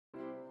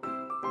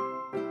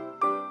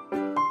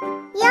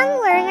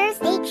Where's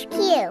HQ?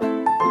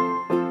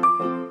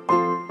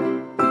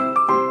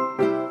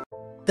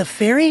 The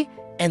Fairy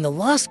and the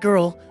Lost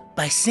Girl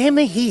by Sam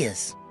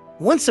Mejias.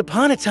 Once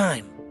upon a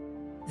time,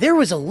 there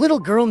was a little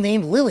girl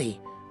named Lily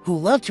who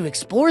loved to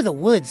explore the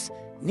woods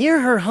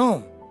near her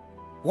home.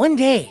 One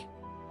day,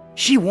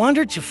 she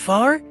wandered too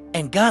far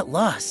and got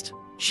lost.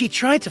 She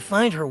tried to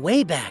find her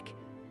way back,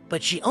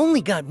 but she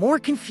only got more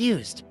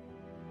confused.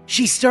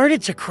 She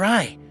started to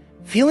cry,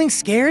 feeling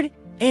scared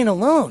and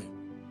alone.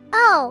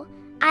 Oh,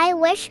 I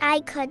wish I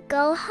could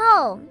go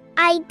home.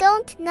 I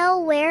don't know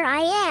where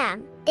I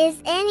am.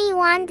 Is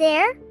anyone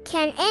there?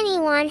 Can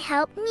anyone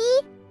help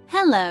me?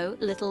 Hello,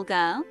 little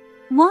girl.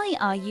 Why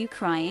are you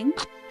crying?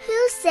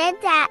 Who said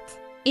that?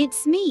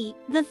 It's me,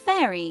 the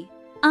fairy.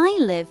 I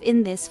live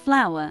in this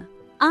flower.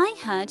 I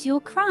heard your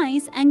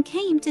cries and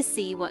came to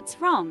see what's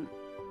wrong.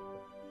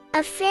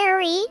 A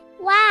fairy?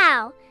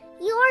 Wow,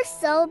 you're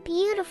so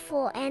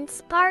beautiful and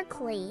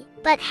sparkly.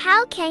 But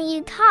how can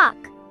you talk?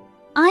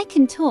 I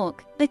can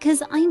talk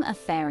because I'm a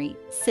fairy,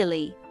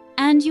 silly.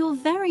 And you're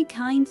very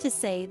kind to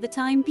say that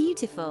I'm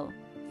beautiful.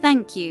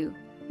 Thank you.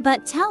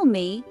 But tell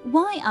me,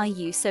 why are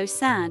you so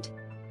sad?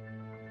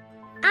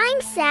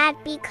 I'm sad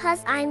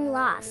because I'm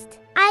lost.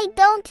 I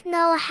don't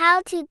know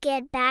how to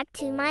get back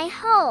to my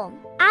home.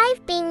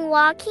 I've been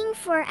walking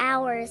for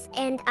hours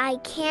and I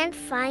can't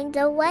find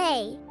a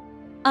way.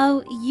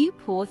 Oh, you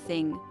poor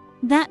thing.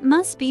 That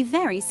must be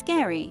very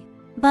scary.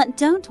 But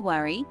don't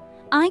worry,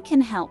 I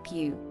can help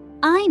you.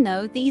 I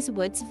know these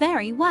woods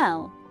very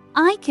well.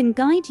 I can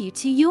guide you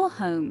to your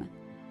home.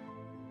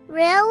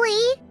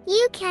 Really?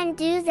 You can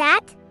do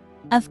that?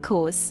 Of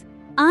course.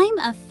 I'm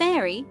a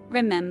fairy,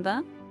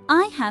 remember?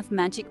 I have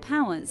magic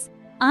powers.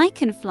 I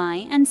can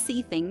fly and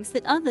see things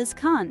that others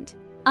can't.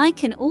 I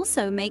can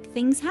also make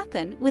things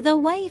happen with a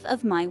wave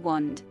of my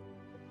wand.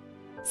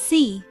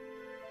 See?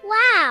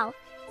 Wow,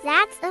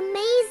 that's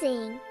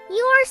amazing.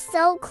 You're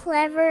so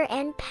clever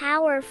and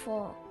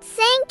powerful.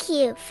 Thank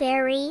you,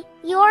 fairy.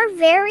 You're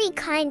very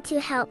kind to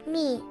help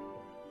me.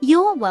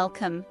 You're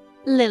welcome,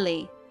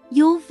 Lily.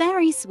 You're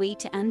very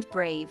sweet and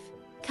brave.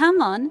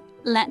 Come on,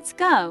 let's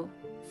go.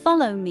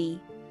 Follow me.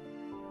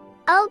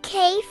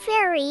 Okay,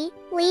 fairy,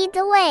 lead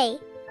the way.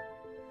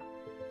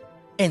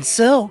 And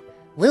so,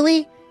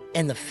 Lily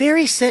and the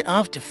fairy set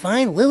off to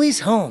find Lily's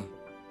home.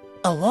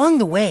 Along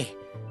the way,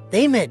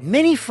 they met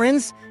many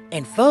friends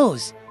and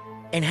foes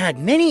and had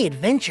many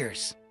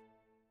adventures.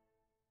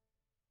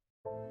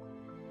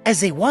 As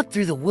they walked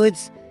through the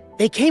woods,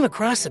 they came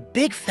across a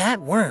big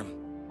fat worm.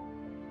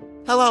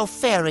 Hello,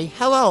 fairy.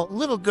 Hello,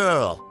 little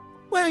girl.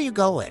 Where are you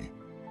going?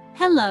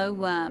 Hello,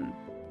 worm.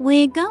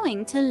 We're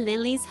going to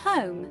Lily's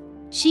home.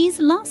 She's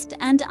lost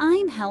and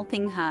I'm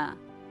helping her.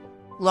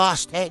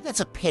 Lost, eh? That's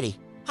a pity.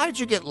 How did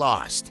you get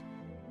lost?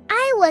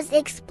 I was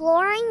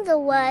exploring the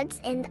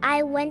woods and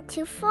I went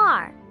too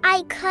far.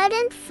 I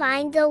couldn't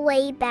find the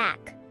way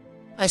back.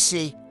 I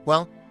see.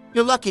 Well,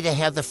 you're lucky to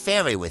have the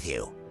fairy with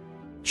you.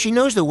 She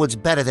knows the woods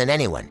better than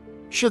anyone.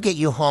 She'll get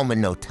you home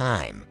in no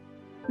time.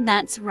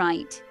 That's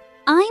right.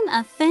 I'm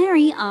a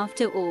fairy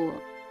after all.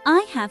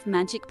 I have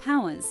magic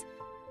powers.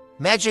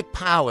 Magic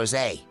powers,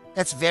 eh?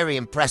 That's very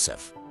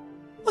impressive.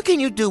 What can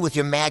you do with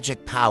your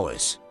magic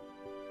powers?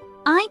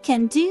 I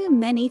can do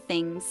many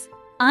things.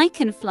 I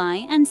can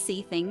fly and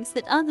see things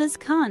that others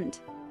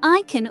can't.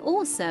 I can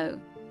also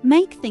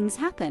make things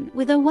happen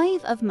with a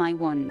wave of my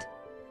wand.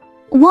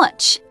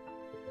 Watch.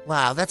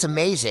 Wow, that's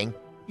amazing.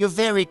 You're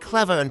very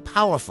clever and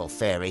powerful,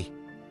 fairy.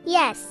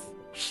 Yes,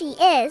 she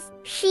is.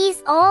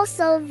 She's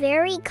also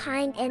very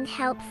kind and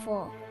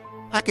helpful.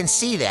 I can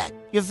see that.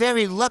 You're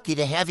very lucky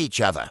to have each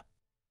other.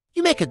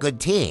 You make a good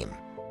team.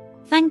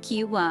 Thank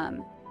you,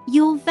 worm.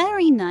 You're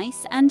very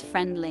nice and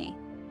friendly.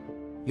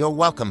 You're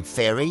welcome,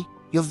 fairy.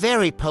 You're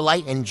very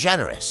polite and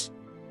generous.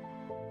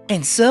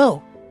 And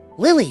so,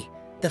 Lily,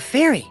 the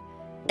fairy,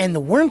 and the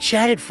worm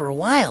chatted for a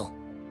while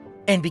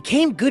and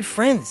became good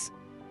friends.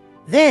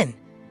 Then,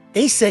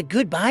 they said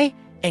goodbye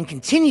and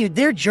continued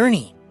their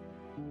journey.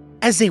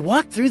 As they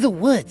walked through the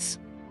woods,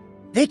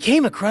 they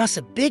came across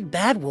a big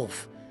bad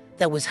wolf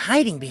that was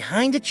hiding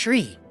behind a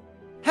tree.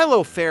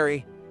 Hello,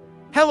 fairy.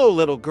 Hello,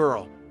 little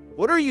girl.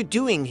 What are you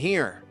doing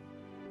here?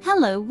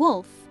 Hello,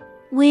 wolf.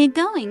 We're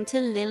going to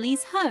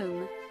Lily's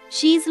home.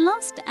 She's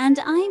lost and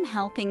I'm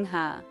helping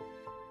her.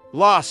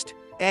 Lost,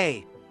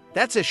 eh?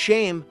 That's a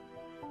shame.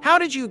 How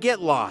did you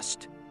get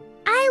lost?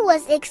 I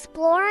was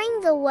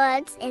exploring the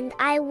woods and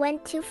I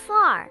went too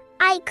far.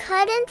 I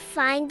couldn't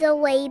find the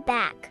way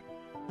back.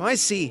 I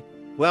see.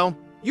 Well,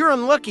 you're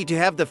unlucky to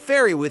have the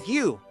fairy with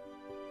you.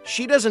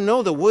 She doesn't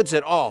know the woods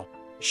at all.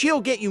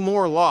 She'll get you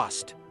more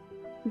lost.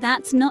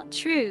 That's not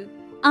true.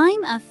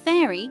 I'm a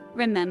fairy,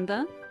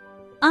 remember?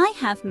 I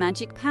have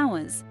magic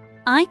powers.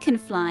 I can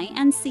fly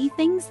and see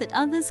things that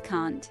others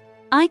can't.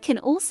 I can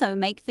also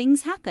make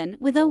things happen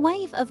with a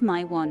wave of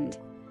my wand.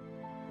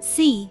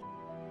 See?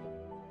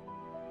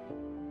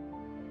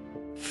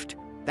 Pfft,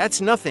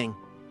 that's nothing.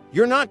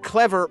 You're not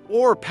clever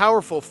or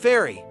powerful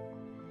fairy.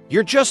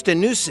 You're just a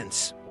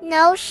nuisance.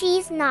 No,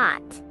 she's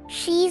not.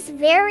 She's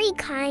very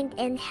kind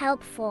and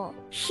helpful.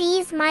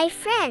 She's my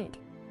friend.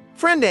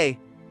 Friend A?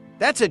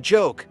 That's a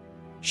joke.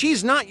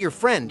 She's not your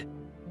friend.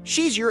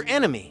 She's your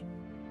enemy.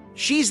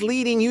 She's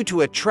leading you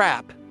to a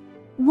trap.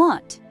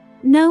 What?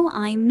 No,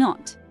 I'm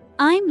not.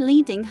 I'm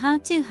leading her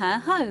to her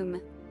home.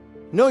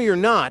 No, you're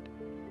not.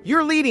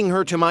 You're leading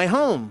her to my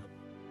home.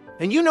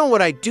 And you know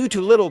what I do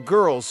to little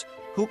girls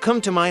who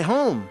come to my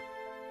home?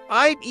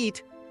 I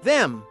eat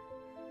them.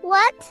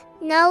 What?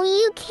 No,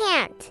 you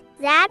can't.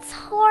 That's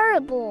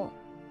horrible.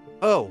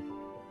 Oh,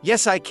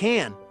 yes, I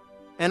can.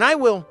 And I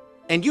will.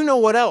 And you know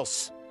what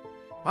else?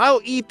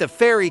 I'll eat the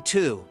fairy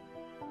too.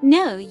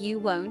 No, you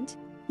won't.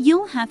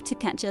 You'll have to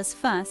catch us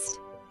first.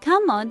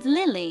 Come on,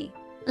 Lily.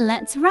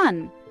 Let's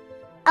run.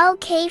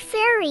 Okay,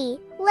 Fairy,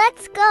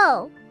 let's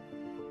go.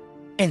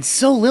 And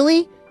so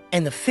Lily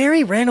and the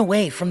fairy ran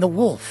away from the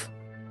wolf,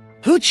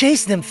 who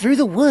chased them through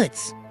the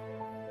woods.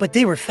 But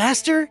they were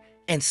faster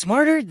and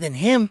smarter than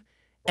him,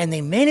 and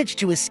they managed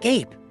to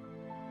escape.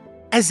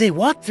 As they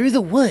walked through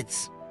the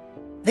woods,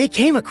 they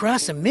came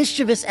across a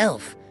mischievous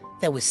elf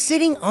that was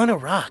sitting on a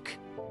rock.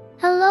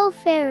 Hello,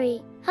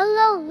 Fairy.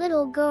 Hello,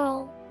 little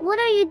girl. What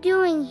are you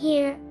doing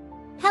here?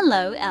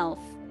 Hello, Elf.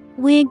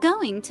 We're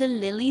going to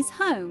Lily's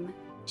home.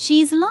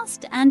 She's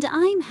lost and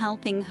I'm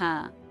helping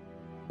her.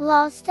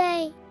 Lost,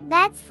 eh?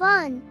 That's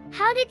fun.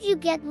 How did you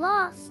get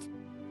lost?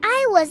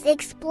 I was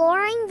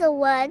exploring the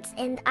woods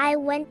and I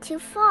went too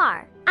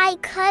far. I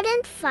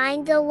couldn't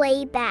find the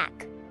way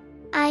back.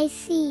 I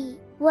see.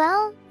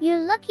 Well, you're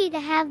lucky to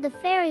have the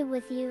fairy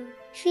with you.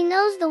 She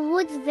knows the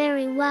woods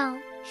very well.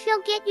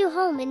 She'll get you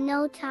home in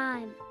no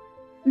time.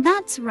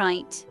 That's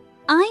right.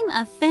 I'm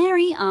a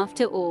fairy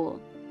after all.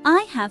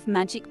 I have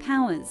magic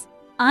powers.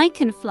 I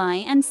can fly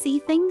and see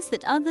things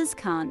that others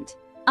can't.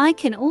 I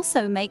can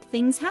also make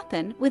things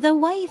happen with a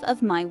wave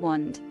of my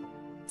wand.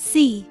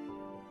 See?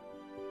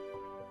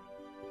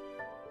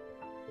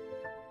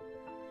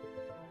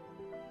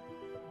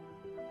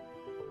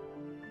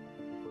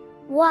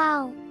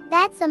 Wow,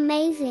 that's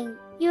amazing.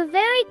 You're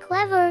very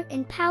clever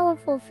and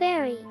powerful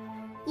fairy.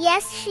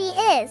 Yes, she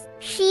is.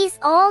 She's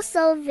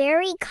also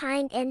very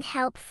kind and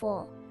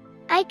helpful.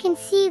 I can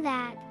see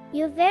that.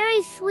 You're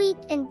very sweet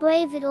and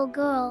brave little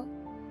girl.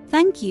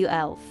 Thank you,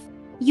 Elf.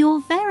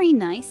 You're very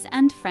nice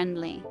and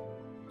friendly.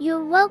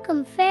 You're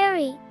welcome,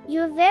 fairy.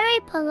 You're very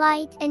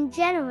polite and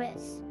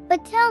generous.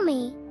 But tell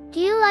me, do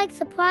you like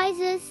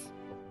surprises?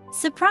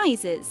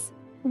 Surprises?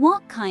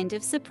 What kind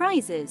of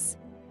surprises?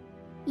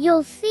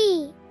 You'll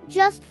see.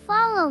 Just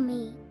follow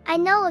me. I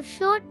know a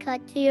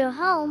shortcut to your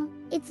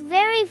home. It's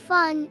very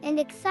fun and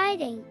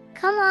exciting.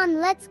 Come on,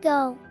 let's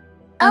go.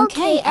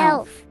 Okay,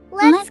 Elf.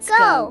 Let's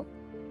go.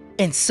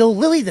 And so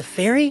Lily the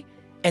fairy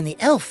and the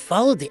elf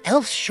followed the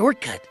elf's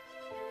shortcut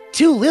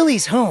to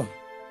Lily's home.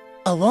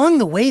 Along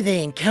the way,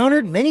 they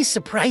encountered many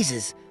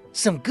surprises,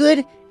 some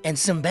good and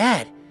some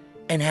bad,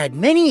 and had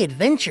many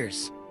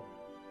adventures.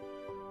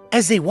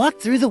 As they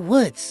walked through the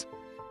woods,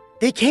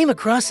 they came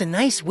across a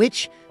nice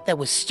witch that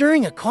was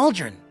stirring a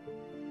cauldron.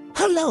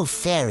 Hello,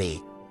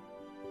 fairy.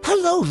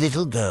 Hello,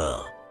 little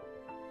girl.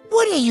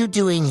 What are you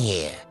doing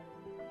here?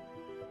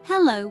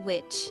 Hello,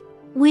 witch.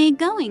 We're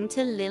going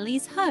to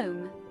Lily's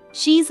home.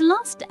 She's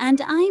lost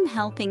and I'm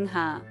helping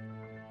her.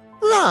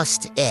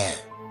 Lost, eh?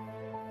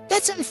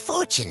 That's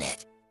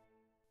unfortunate.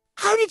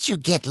 How did you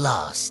get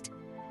lost?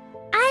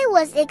 I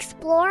was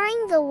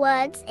exploring the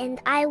woods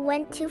and I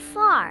went too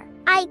far.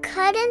 I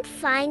couldn't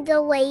find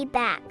the way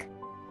back.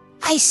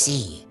 I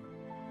see.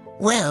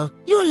 Well,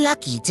 you're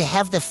lucky to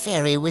have the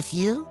fairy with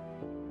you.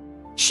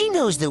 She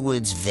knows the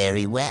woods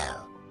very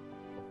well.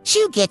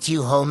 She'll get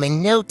you home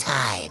in no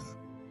time.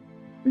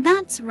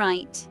 That's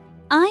right.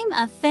 I'm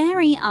a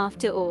fairy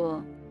after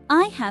all.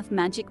 I have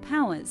magic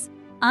powers.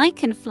 I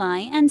can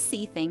fly and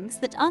see things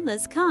that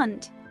others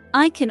can't.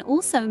 I can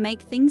also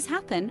make things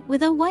happen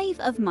with a wave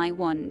of my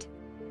wand.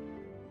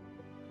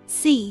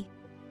 See?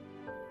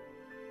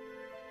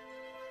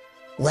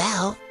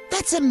 Well,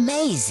 that's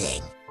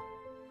amazing.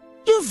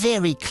 You're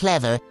very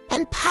clever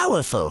and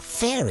powerful,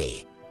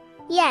 fairy.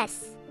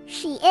 Yes,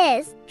 she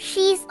is.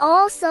 She's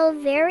also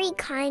very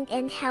kind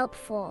and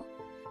helpful.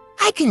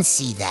 I can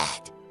see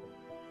that.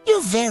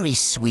 You're very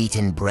sweet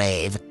and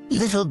brave,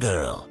 little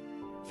girl.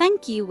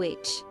 Thank you,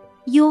 witch.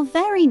 You're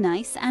very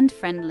nice and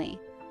friendly.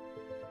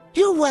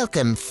 You're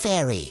welcome,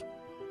 fairy.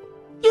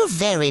 You're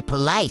very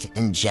polite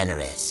and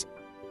generous.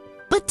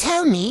 But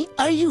tell me,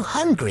 are you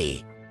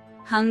hungry?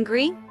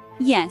 Hungry?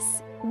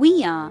 Yes,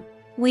 we are.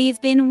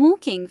 We've been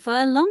walking for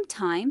a long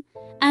time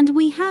and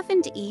we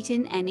haven't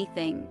eaten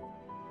anything.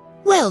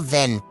 Well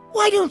then,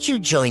 why don't you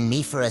join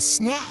me for a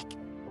snack?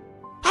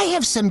 I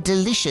have some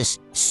delicious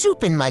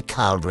soup in my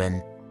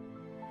cauldron.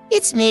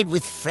 It's made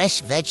with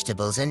fresh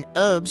vegetables and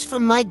herbs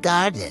from my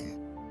garden.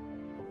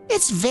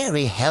 It's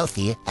very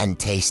healthy and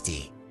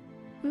tasty.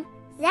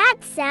 That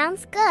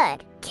sounds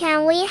good.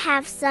 Can we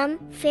have some,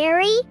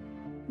 fairy?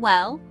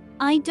 Well,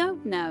 I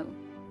don't know.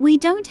 We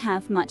don't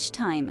have much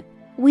time.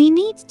 We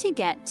need to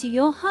get to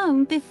your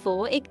home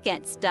before it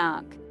gets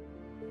dark.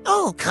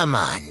 Oh, come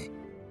on.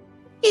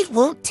 It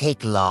won't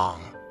take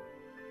long.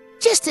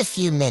 Just a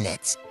few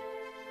minutes.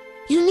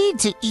 You need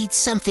to eat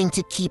something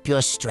to keep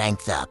your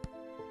strength up.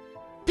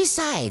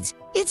 Besides,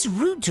 it's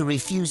rude to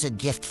refuse a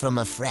gift from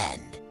a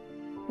friend.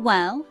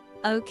 Well,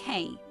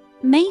 okay.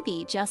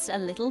 Maybe just a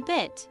little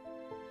bit.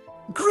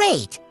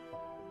 Great!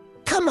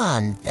 Come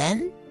on,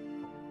 then.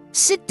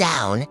 Sit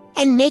down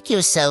and make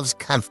yourselves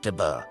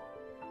comfortable.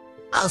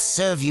 I'll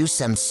serve you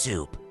some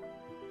soup.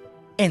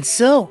 And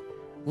so,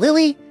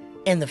 Lily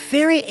and the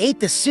fairy ate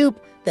the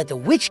soup that the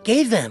witch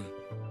gave them.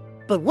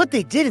 But what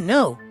they didn't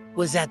know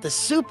was that the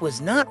soup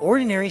was not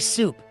ordinary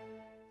soup.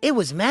 It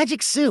was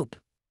magic soup.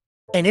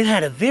 And it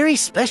had a very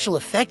special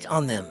effect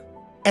on them.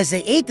 As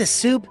they ate the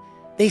soup,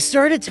 they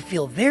started to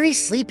feel very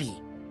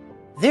sleepy.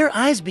 Their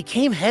eyes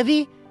became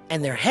heavy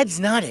and their heads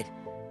nodded.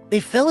 They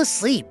fell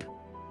asleep.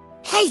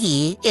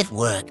 Hey, it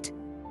worked.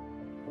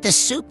 The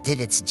soup did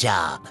its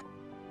job.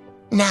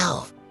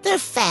 Now, they're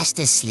fast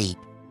asleep.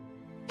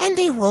 And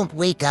they won't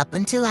wake up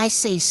until I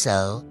say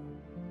so.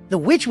 The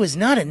witch was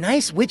not a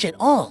nice witch at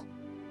all.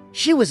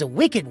 She was a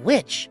wicked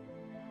witch.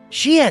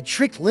 She had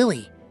tricked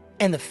Lily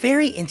and the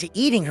fairy into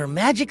eating her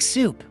magic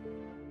soup.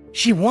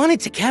 She wanted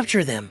to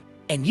capture them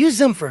and use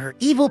them for her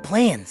evil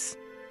plans.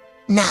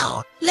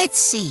 Now, let's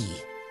see.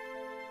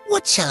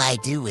 What shall I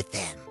do with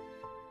them?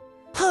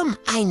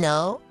 I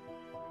know.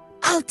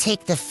 I'll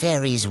take the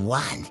fairy's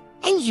wand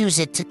and use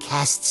it to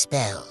cast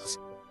spells.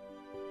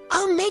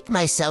 I'll make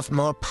myself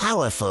more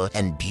powerful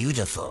and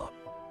beautiful.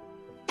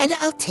 And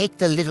I'll take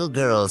the little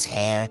girl's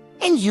hair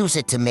and use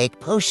it to make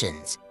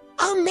potions.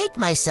 I'll make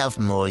myself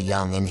more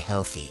young and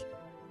healthy.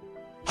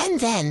 And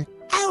then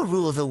I'll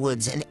rule the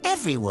woods and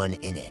everyone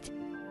in it.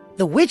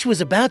 The witch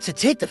was about to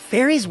take the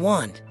fairy's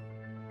wand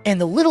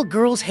and the little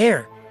girl's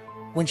hair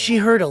when she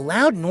heard a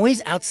loud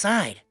noise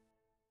outside.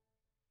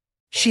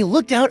 She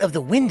looked out of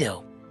the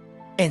window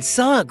and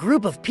saw a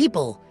group of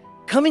people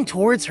coming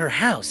towards her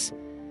house.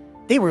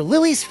 They were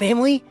Lily's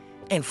family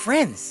and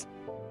friends.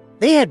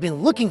 They had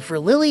been looking for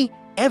Lily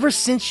ever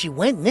since she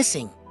went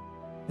missing.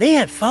 They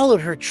had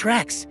followed her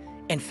tracks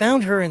and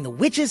found her in the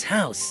witch's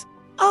house.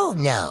 Oh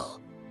no!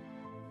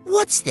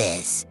 What's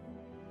this?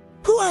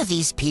 Who are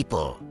these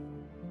people?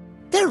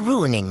 They're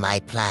ruining my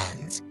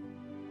plans.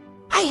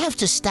 I have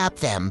to stop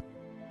them.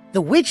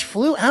 The witch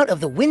flew out of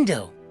the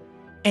window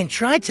and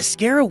tried to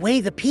scare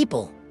away the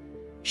people.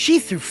 She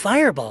threw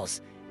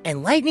fireballs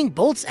and lightning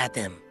bolts at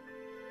them.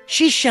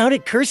 She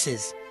shouted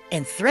curses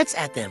and threats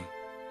at them.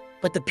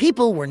 But the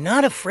people were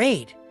not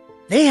afraid.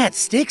 They had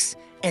sticks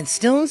and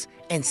stones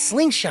and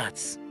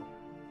slingshots.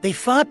 They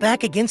fought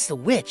back against the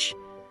witch.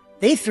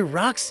 They threw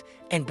rocks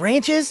and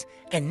branches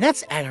and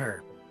nuts at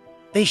her.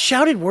 They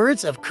shouted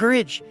words of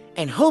courage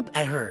and hope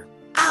at her.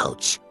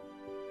 Ouch!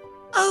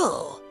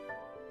 Oh!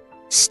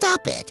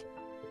 Stop it!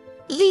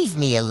 Leave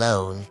me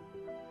alone.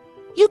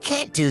 You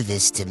can't do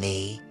this to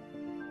me.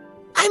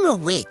 I'm a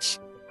witch.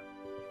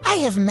 I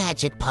have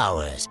magic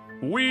powers.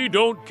 We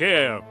don't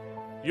care.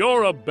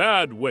 You're a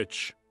bad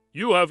witch.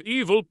 You have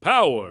evil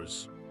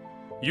powers.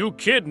 You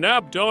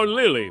kidnapped our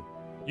Lily.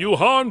 You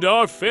harmed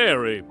our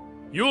fairy.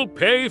 You'll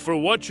pay for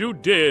what you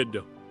did.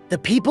 The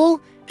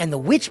people and the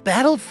witch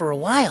battled for a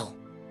while,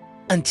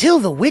 until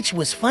the witch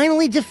was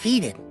finally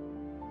defeated.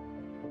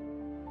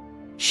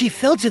 She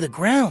fell to the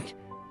ground,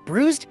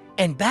 bruised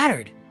and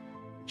battered.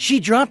 She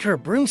dropped her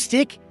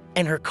broomstick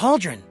and her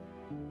cauldron.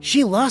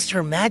 She lost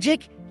her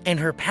magic and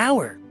her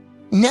power.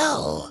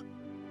 No.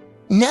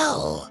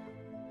 No.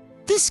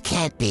 This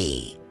can't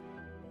be.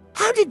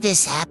 How did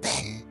this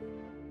happen?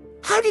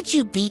 How did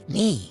you beat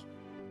me?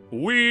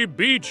 We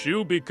beat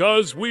you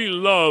because we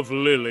love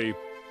Lily.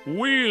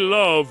 We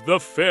love the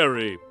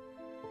fairy.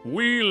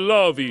 We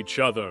love each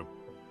other.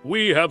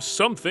 We have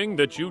something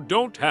that you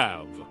don't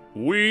have.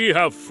 We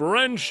have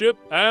friendship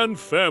and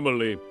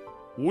family.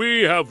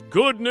 We have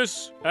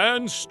goodness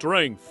and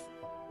strength.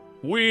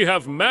 We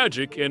have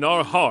magic in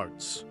our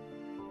hearts.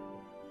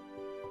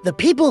 The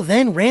people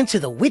then ran to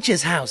the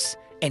witch's house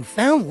and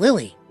found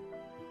Lily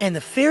and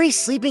the fairy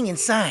sleeping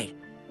inside.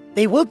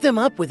 They woke them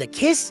up with a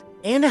kiss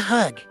and a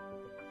hug.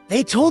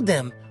 They told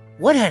them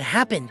what had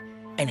happened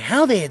and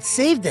how they had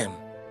saved them.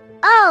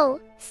 Oh,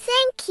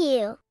 thank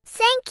you.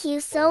 Thank you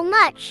so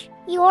much.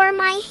 You're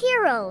my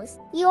heroes.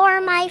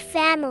 You're my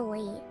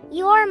family.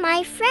 You're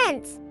my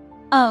friends.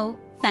 Oh,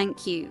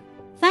 thank you.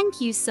 Thank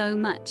you so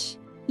much.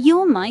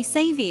 You're my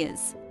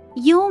saviors.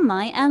 You're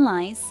my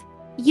allies.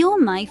 You're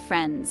my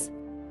friends.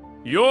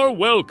 You're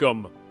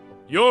welcome.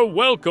 You're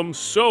welcome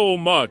so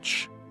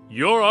much.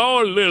 You're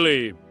our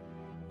Lily.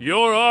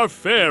 You're our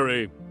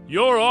fairy.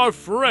 You're our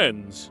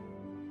friends.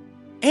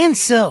 And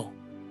so,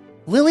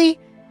 Lily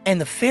and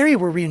the fairy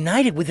were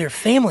reunited with their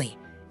family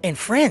and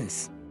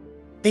friends.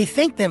 They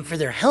thanked them for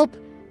their help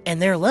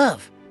and their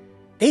love.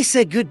 They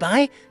said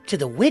goodbye to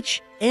the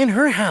witch and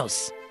her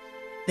house.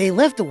 They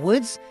left the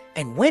woods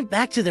and went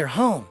back to their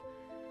home.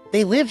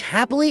 They lived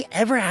happily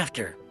ever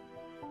after.